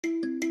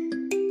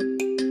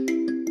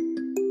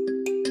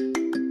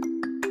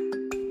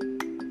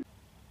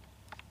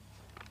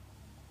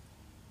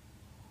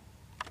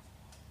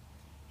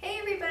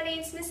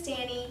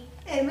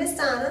is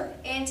Donna.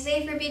 And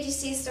today for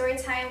BGC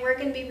Storytime, we're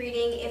going to be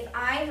reading If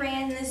I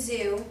Ran the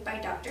Zoo by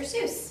Dr.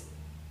 Seuss.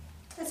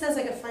 That sounds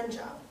like a fun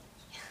job.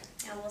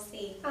 Yeah, and we'll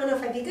see. I don't know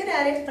if I'd be good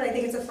at it, but I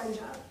think it's a fun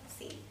job.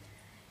 We'll see.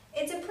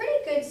 It's a pretty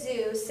good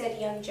zoo, said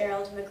young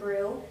Gerald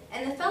McGrew,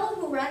 and the fellow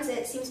who runs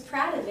it seems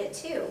proud of it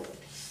too.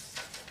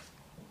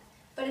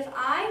 But if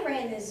I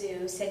ran the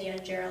zoo, said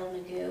young Gerald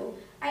McGrew,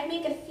 I'd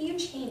make a few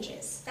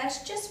changes.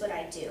 That's just what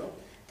I'd do.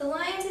 The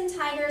lions and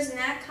tigers and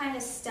that kind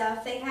of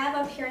stuff they have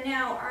up here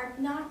now are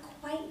not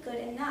quite good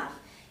enough.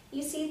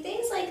 You see,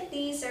 things like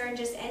these aren't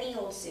just any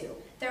old zoo.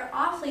 They're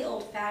awfully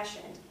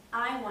old-fashioned.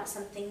 I want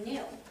something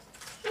new.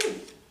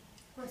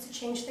 Wants to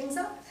change things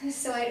up?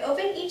 So I'd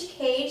open each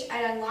cage,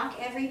 I'd unlock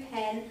every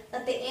pen,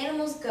 let the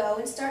animals go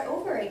and start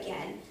over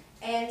again.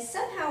 And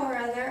somehow or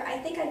other, I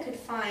think I could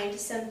find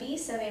some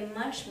beasts of a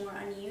much more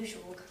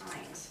unusual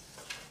kind.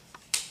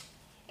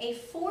 A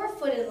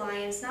 4-footed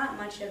lion's not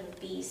much of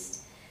a beast.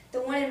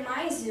 The one in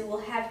my zoo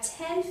will have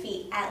 10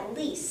 feet at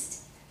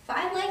least,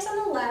 5 legs on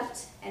the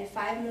left and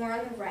 5 more on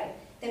the right.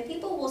 Then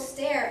people will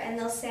stare and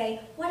they'll say,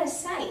 what a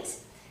sight.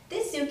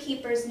 This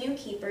zookeeper's new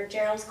keeper,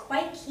 Gerald's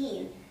quite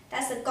keen.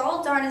 That's the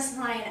gall-darnedest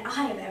lion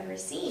I have ever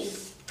seen.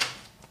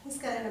 He's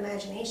got an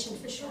imagination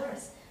for sure.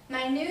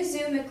 My new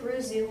zoo,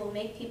 McGrew Zoo, will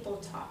make people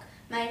talk.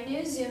 My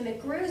new zoo,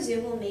 McGrew Zoo,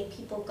 will make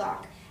people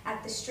gawk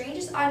at the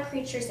strangest odd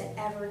creatures that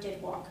ever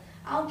did walk.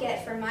 I'll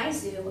get for my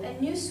zoo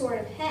a new sort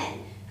of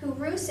hen who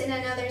roosts in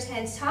another's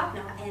hen's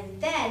topknot, and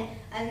then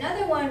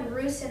another one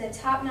roosts in the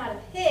topknot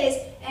of his,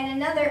 and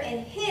another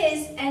in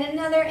his, and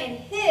another in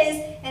his,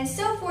 and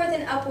so forth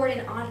and upward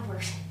and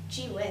onward.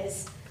 Gee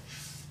whiz.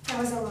 That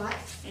was a lot.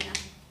 Yeah.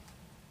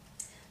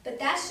 But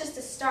that's just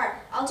a start.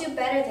 I'll do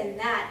better than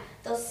that.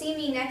 They'll see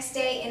me next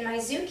day in my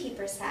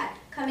zookeeper's hat,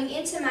 coming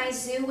into my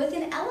zoo with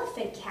an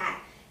elephant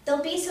cat.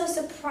 They'll be so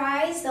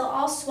surprised, they'll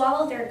all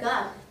swallow their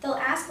gum. They'll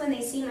ask when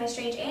they see my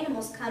strange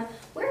animals come,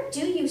 where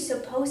do you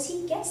suppose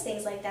he gets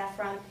things like that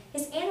from?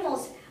 His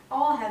animals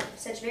all have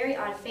such very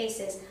odd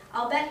faces.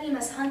 I'll bet he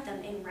must hunt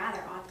them in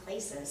rather odd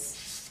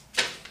places.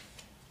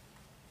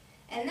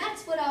 And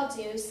that's what I'll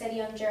do, said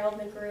young Gerald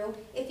McGrew.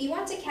 If you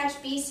want to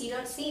catch beasts you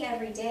don't see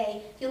every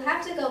day, you'll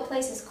have to go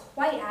places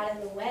quite out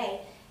of the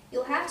way.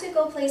 You'll have to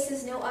go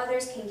places no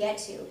others can get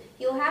to.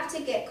 You'll have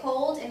to get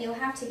cold and you'll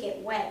have to get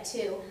wet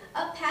too.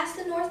 Up past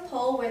the North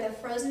Pole where the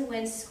frozen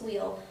winds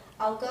squeal.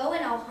 I'll go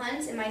and I'll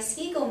hunt in my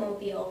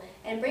Ski-Go-Mobile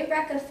and bring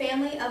back a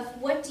family of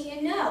what do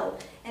you know?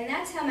 And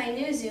that's how my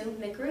new zoo,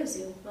 McGrew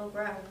Zoo, will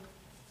grow.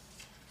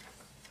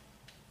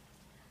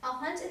 I'll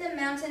hunt in the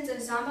mountains of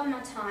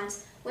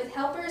Zomba-Ma-Tant with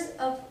helpers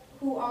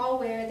who all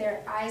wear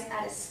their eyes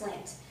at a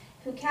slant,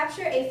 who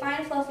capture a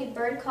fine fluffy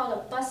bird called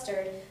a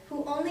bustard,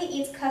 who only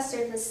eats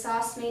custard with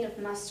sauce made of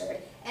mustard,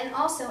 and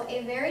also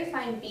a very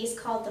fine beast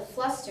called the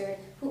flustered,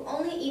 who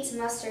only eats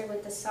mustard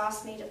with the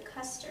sauce made of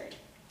custard.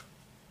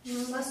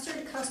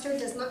 Mustard custard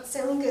does not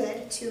sound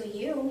good. To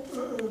you.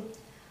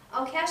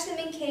 I'll catch them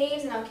in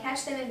caves and I'll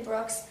catch them in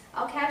brooks,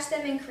 I'll catch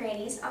them in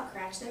crannies, I'll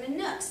catch them in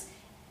nooks.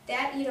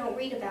 That you don't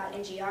read about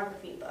in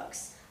geography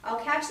books. I'll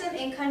catch them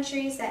in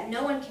countries that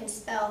no one can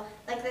spell,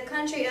 like the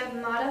country of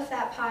Mata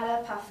Fat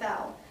Pata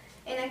Pafel.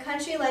 In a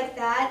country like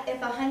that,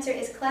 if a hunter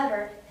is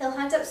clever, he'll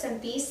hunt up some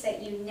beasts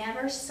that you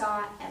never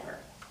saw ever.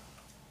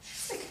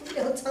 It's like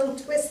a real tongue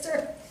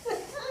twister.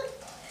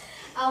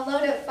 I'll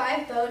load up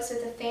 5 boats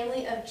with a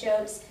family of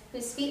jotes,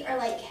 whose feet are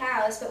like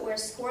cows but wear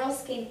squirrel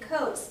skin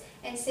coats,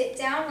 and sit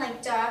down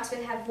like dogs but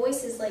have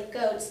voices like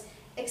goats,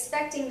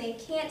 expecting they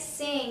can't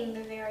sing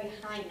the very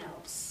high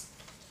notes.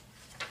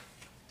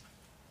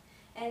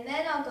 And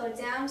then I'll go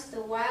down to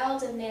the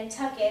wilds of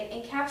Nantucket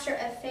and capture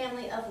a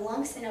family of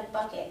lunks in a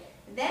bucket.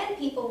 Then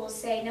people will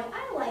say, no,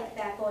 I like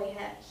that boy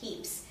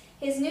heaps.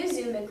 His new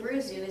zoo,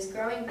 McGrew Zoo, is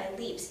growing by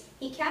leaps.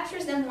 He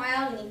captures them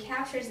wild and he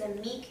captures them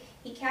meek.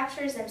 He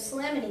captures them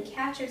slim and he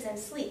captures them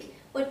sleek.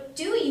 What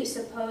do you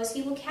suppose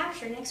he will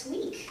capture next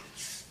week?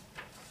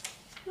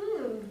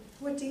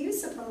 What do you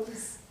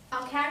suppose?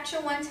 I'll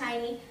capture one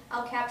tiny,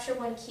 I'll capture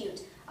one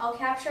cute. I'll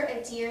capture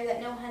a deer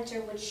that no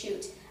hunter would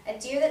shoot. A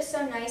deer that's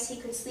so nice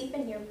he could sleep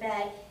in your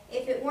bed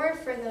if it weren't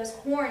for those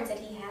horns that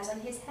he has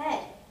on his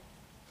head.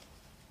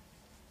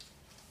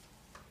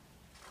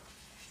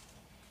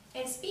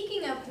 And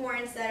speaking of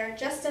horns that are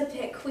just a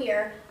bit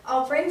queer,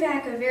 I'll bring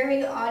back a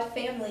very odd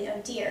family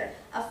of deer.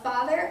 A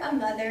father, a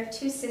mother,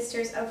 2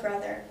 sisters, a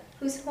brother,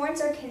 whose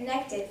horns are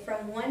connected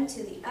from one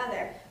to the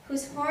other,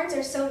 whose horns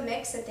are so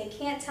mixed that they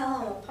can't tell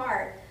them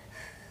apart.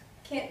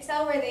 Can't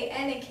tell where they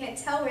end and can't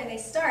tell where they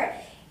start.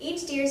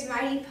 Each deer's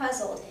mighty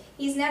puzzled.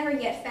 He's never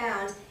yet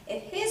found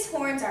if his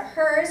horns are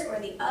hers or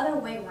the other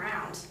way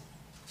round.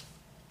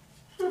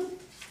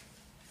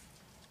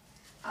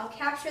 I'll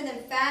capture them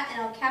fat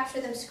and I'll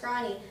capture them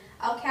scrawny.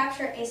 I'll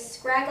capture a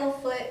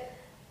scragglefoot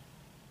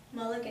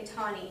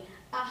mulligatawny,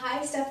 a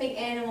high-stuffing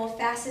animal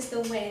fast as the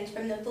wind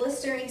from the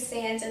blistering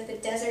sands of the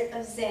desert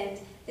of Zend.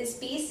 This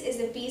beast is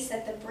a beast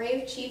that the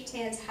brave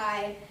chieftains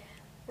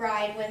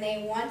ride when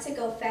they want to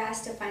go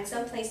fast to find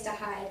some place to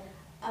hide.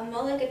 A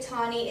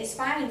mulligatawny is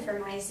fine for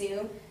my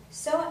zoo,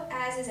 so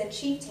as is a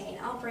chieftain,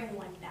 I'll bring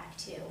one back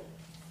too.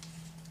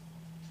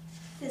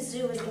 This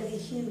zoo is going to be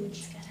huge.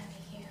 It's gonna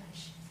be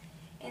huge.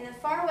 In the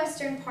far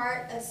western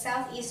part of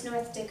southeast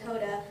North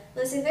Dakota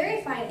lives a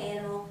very fine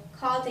animal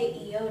called the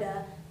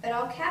Eota, but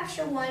I'll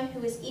capture one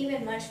who is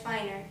even much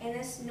finer in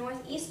this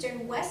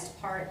northeastern west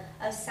part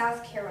of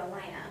South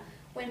Carolina.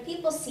 When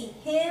people see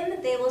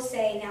him, they will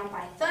say, now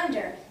by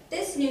thunder,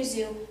 this new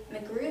zoo,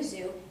 McGrew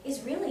Zoo,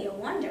 is really a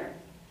wonder.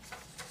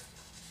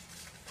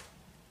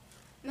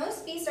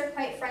 Most beasts are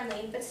quite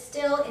friendly, but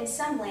still, in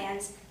some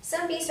lands,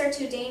 some beasts are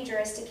too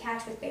dangerous to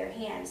catch with bare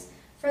hands.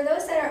 For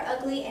those that are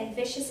ugly and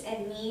vicious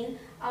and mean,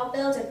 I'll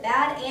build a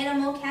bad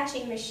animal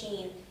catching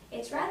machine.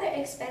 It's rather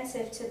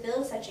expensive to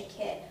build such a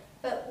kit,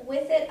 but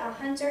with it a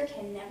hunter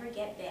can never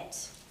get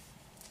bit.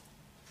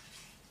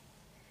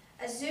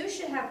 A zoo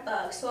should have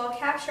bugs, so I'll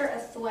capture a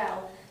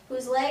thwel,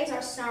 whose legs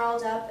are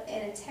snarled up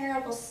in a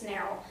terrible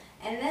snarl.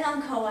 And then I'll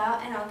go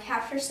out and I'll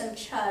capture some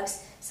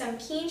chugs, some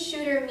keen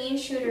shooter, mean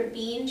shooter,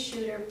 bean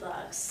shooter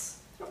bugs.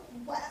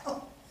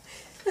 Wow.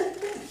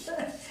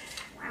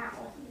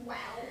 Wow. Wow.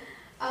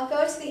 I'll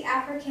go to the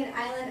African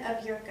island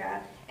of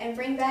Yurka and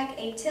bring back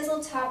a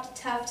tizzle-topped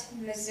tuft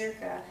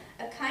mazurka,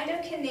 a kind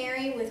of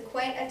canary with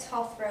quite a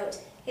tall throat.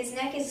 His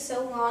neck is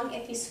so long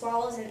if he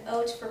swallows an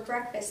oat for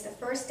breakfast the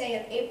first day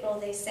of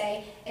April, they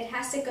say, it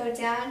has to go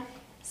down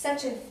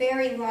such a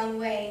very long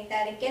way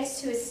that it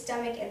gets to his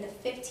stomach in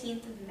the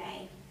 15th of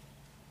May.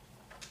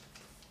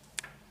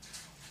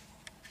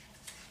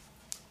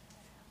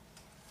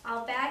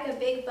 I'll bag a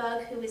big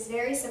bug who is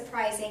very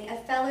surprising, a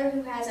feller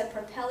who has a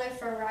propeller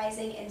for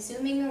rising and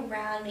zooming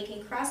around,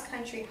 making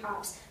cross-country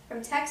hops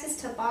from Texas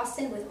to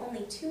Boston with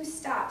only 2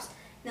 stops.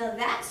 Now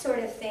that sort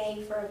of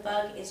thing for a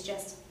bug is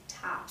just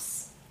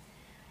tops.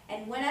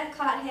 And when I've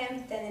caught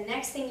him, then the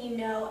next thing you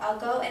know, I'll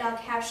go and I'll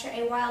capture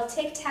a wild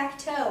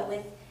tic-tac-toe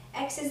with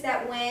X's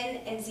that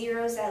win and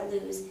zeros that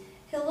lose.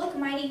 He'll look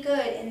mighty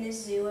good in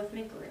this zoo of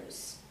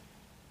McGrews.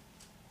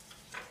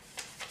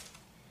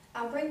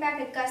 I'll bring back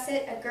a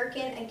gusset, a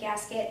gherkin, a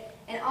gasket,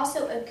 and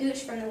also a gooch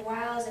from the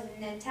wilds of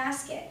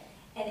Nantasket.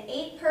 And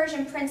 8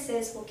 Persian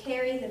princes will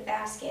carry the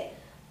basket.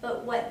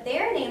 But what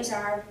their names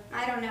are,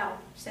 I don't know,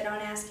 so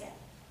don't ask it.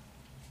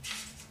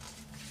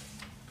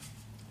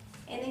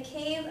 In the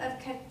cave of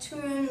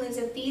Khatun lives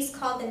a beast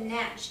called the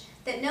Natch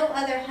that no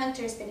other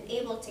hunter's been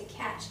able to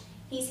catch.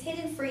 He's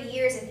hidden for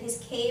years in his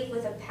cave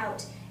with a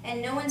pout,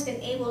 and no one's been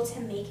able to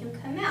make him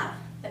come out.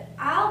 But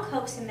I'll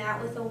coax him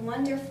out with a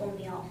wonderful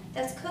meal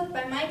that's cooked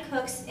by my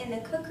cooks in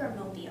the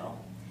Cooker-mobile.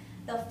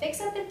 They'll fix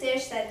up a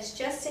dish that is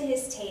just to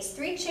his taste,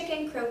 3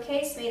 chicken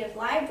croquettes made of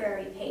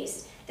library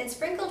paste, then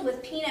sprinkled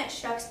with peanut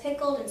shucks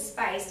pickled and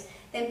spiced,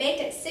 then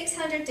baked at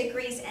 600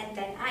 degrees and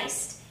then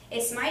iced.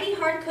 It's mighty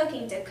hard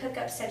cooking to cook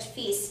up such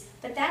feasts,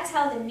 but that's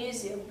how the new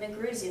zoo,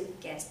 McGrew Zoo,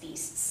 gets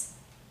beasts.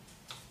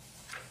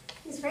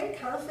 He's very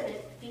confident.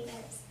 He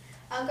is.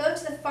 I'll go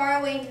to the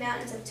faraway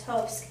mountains of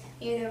Topsk,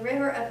 near the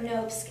river of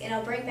Nopsk, and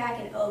I'll bring back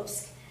an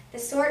Obsk, the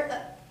sort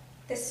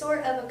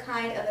of a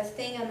kind of a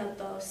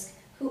thingamabosk,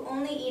 who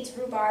only eats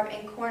rhubarb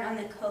and corn on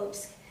the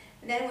Kopsk.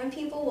 Then when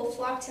people will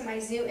flock to my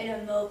zoo in a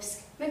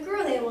mopsk,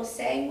 McGrew, they will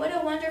say, what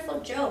a wonderful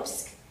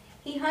Jopsk.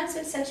 He hunts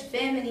with such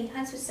vim and he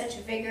hunts with such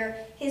vigor,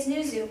 his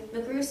new zoo,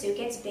 McGrew Zoo,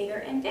 gets bigger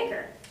and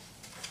bigger.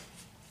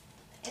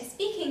 And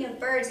speaking of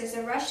birds, there's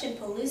a Russian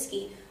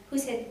Poluski,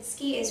 whose head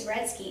ski is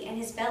red ski and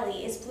his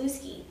belly is blue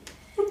ski.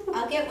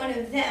 I'll get one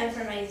of them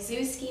for my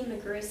Zooski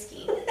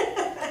McGrewski.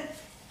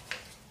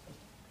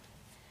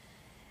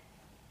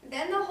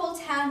 Then the whole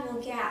town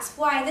will gasp,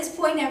 why, this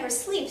boy never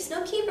sleeps.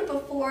 No keeper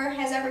before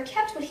has ever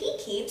kept what he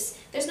keeps.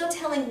 There's no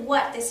telling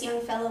what this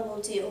young fellow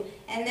will do.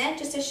 And then,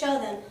 just to show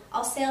them,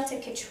 I'll sail to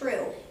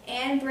Katru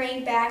and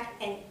bring back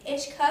an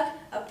itchcuck,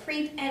 a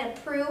preep and a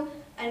prue,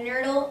 a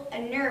nerdle, a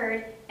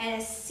nerd, and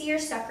a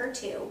seersucker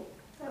too.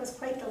 That was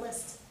quite the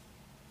list.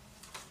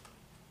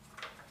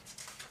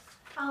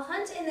 I'll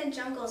hunt in the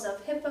jungles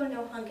of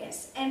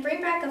Hipponohungus and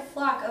bring back a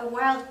flock of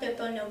wild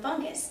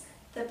Biponobungus.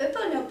 The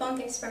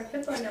Biponobungus from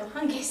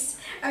Hipponohungus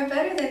are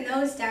better than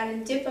those down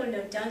in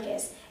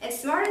Diponodungus and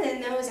smarter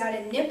than those out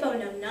in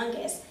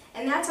Nippononungus,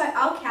 and that's why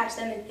I'll catch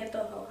them in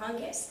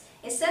Hippohohungus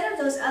instead of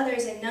those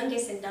others in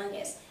Nungus and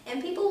Dungus.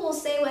 And people will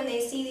say when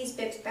they see these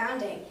bips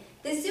bounding,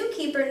 the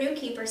zookeeper, new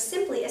keeper,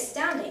 simply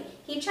astounding.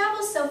 He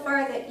travels so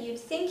far that you'd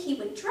think he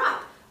would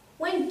drop.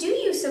 When do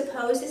you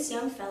suppose this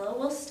young fellow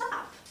will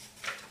stop?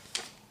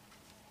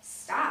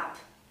 Stop?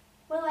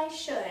 Well, I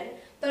should,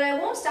 but I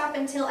won't stop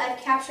until I've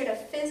captured a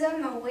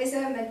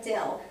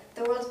Phizza-Mawizza-Madill,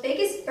 the world's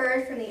biggest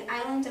bird from the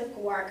island of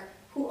Gwark,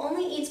 who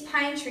only eats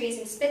pine trees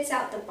and spits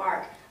out the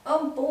bark.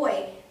 Oh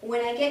boy,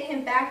 when I get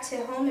him back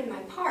to home in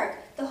my park,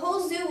 the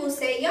whole zoo will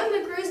say, young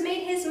McGrew's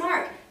made his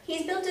mark.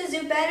 He's built a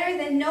zoo better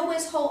than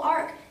Noah's whole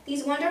ark.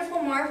 These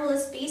wonderful,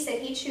 marvelous beasts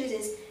that he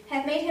chooses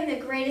have made him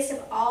the greatest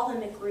of all the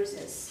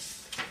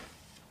McGrewses.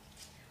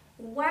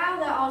 Wow,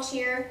 they'll all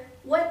cheer.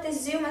 What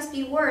this zoo must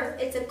be worth.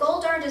 It's the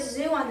gold-darndest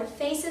zoo on the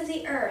face of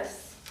the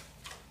earth.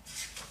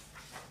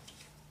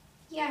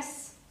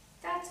 Yes,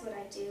 that's what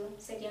I'd do,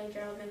 said young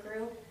Gerald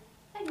McGrew.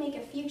 I'd make a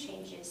few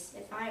changes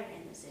if I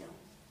ran the zoo.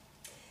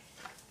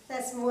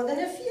 That's more than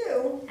a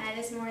few. That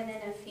is more than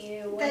a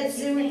few. What That did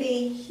you zoo would think?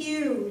 be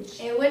huge.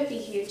 It would be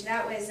huge.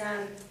 That was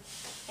an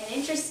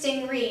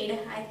interesting read.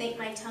 I think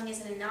my tongue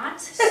is in a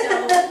knot. So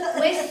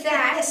with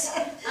that,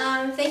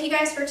 thank you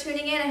guys for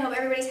tuning in. I hope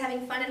everybody's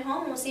having fun at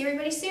home. We'll see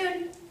everybody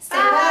soon. Stay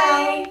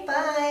well.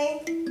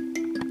 Bye.